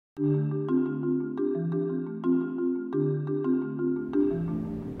Welcome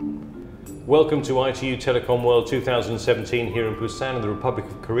to ITU Telecom World 2017 here in Busan in the Republic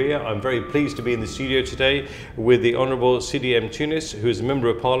of Korea. I'm very pleased to be in the studio today with the Honourable Sidie Tunis, who is a Member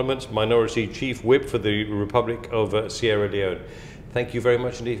of Parliament, Minority Chief Whip for the Republic of Sierra Leone. Thank you very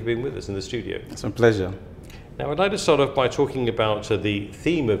much indeed for being with us in the studio. It's a pleasure. Now I'd like to start off by talking about the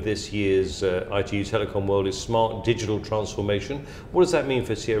theme of this year's ITU Telecom World is Smart Digital Transformation. What does that mean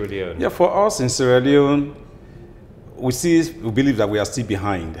for Sierra Leone? Yeah, for us in Sierra Leone, we believe that we are still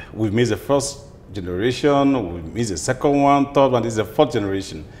behind. We've missed the first generation, we've missed the second one, third one, this is the fourth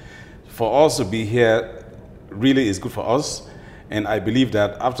generation. For us to be here really is good for us, and I believe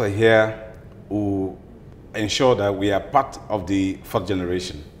that after here, we'll ensure that we are part of the fourth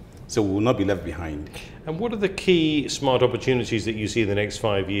generation, so we will not be left behind. And what are the key smart opportunities that you see in the next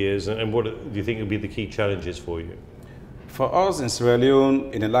 5 years, and what do you think will be the key challenges for you? For us in Sierra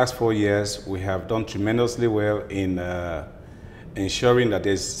Leone, in the last 4 years, we have done tremendously well in ensuring that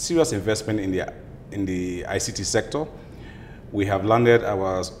there's serious investment in the ICT sector. We have landed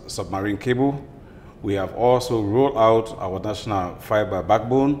our submarine cable. We have also rolled out our national fiber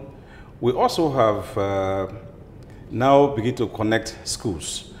backbone. We also have now begin to connect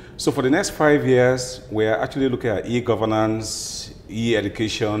schools. So for the next 5 years, we are actually looking at e-governance,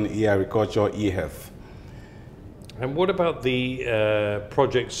 e-education, e-agriculture, e-health. And what about the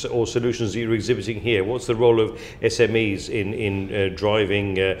projects or solutions that you're exhibiting here? What's the role of SMEs in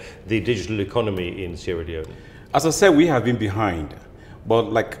driving the digital economy in Sierra Leone? As I said, we have been behind.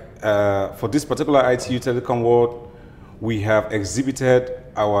 But like for this particular ITU Telecom World, we have exhibited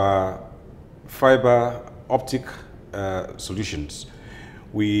our fiber optic solutions.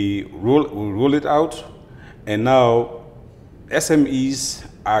 We roll it out, and now SMEs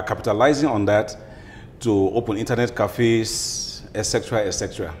are capitalizing on that to open internet cafes, etc.,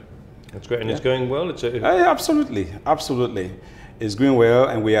 etc. That's great, and yeah. It's going well? Absolutely, absolutely. It's going well,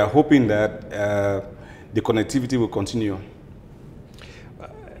 and we are hoping that the connectivity will continue.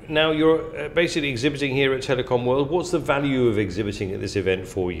 Now, you're basically exhibiting here at Telecom World. What's the value of exhibiting at this event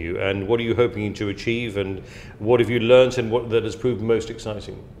for you, and what are you hoping to achieve, and what have you learned, and what that has proved most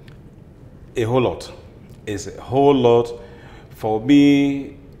exciting? A whole lot. It's a whole lot. For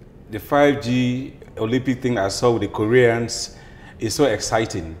me, the 5G Olympic thing I saw with the Koreans is so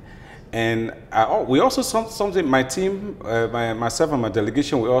exciting. And we also saw something, my team, myself and my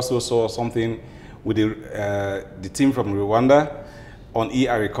delegation, we also saw something with the team from Rwanda on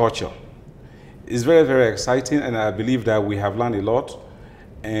e-agriculture. It's very, very exciting, and I believe that we have learned a lot.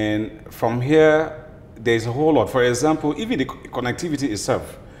 And from here, there's a whole lot. For example, even the connectivity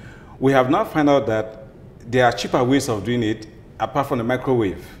itself, we have now found out that there are cheaper ways of doing it apart from the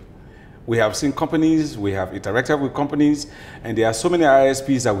microwave. We have seen companies, we have interacted with companies, and there are so many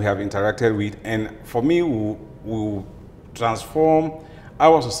ISPs that we have interacted with, and for me, we will transform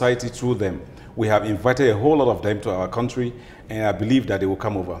our society through them. We have invited a whole lot of them to our country, and I believe that they will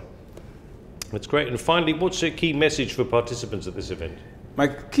come over. That's great. And finally, what's a key message for participants at this event? My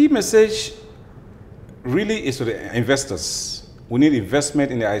key message really is to the investors. We need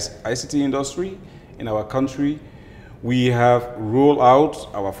investment in the ICT industry in our country. We have rolled out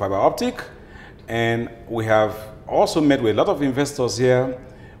our fiber optic, and we have also met with a lot of investors here.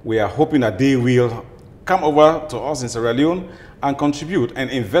 We are hoping that they will come over to us in Sierra Leone and contribute and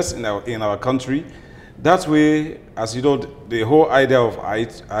invest in our country. That way, as you know, the whole idea of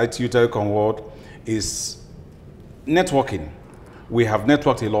ITU Telecom World is networking. We have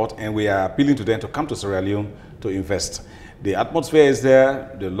networked a lot, and we are appealing to them to come to Sierra Leone to invest. The atmosphere is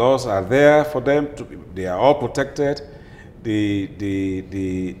there, the laws are there for them, they are all protected. The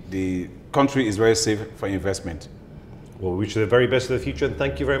country is very safe for investment. Well, we wish you the very best for the future, and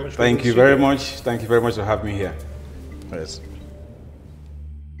thank you very much. Thank you very much. Thank you very much for having me here. Yes.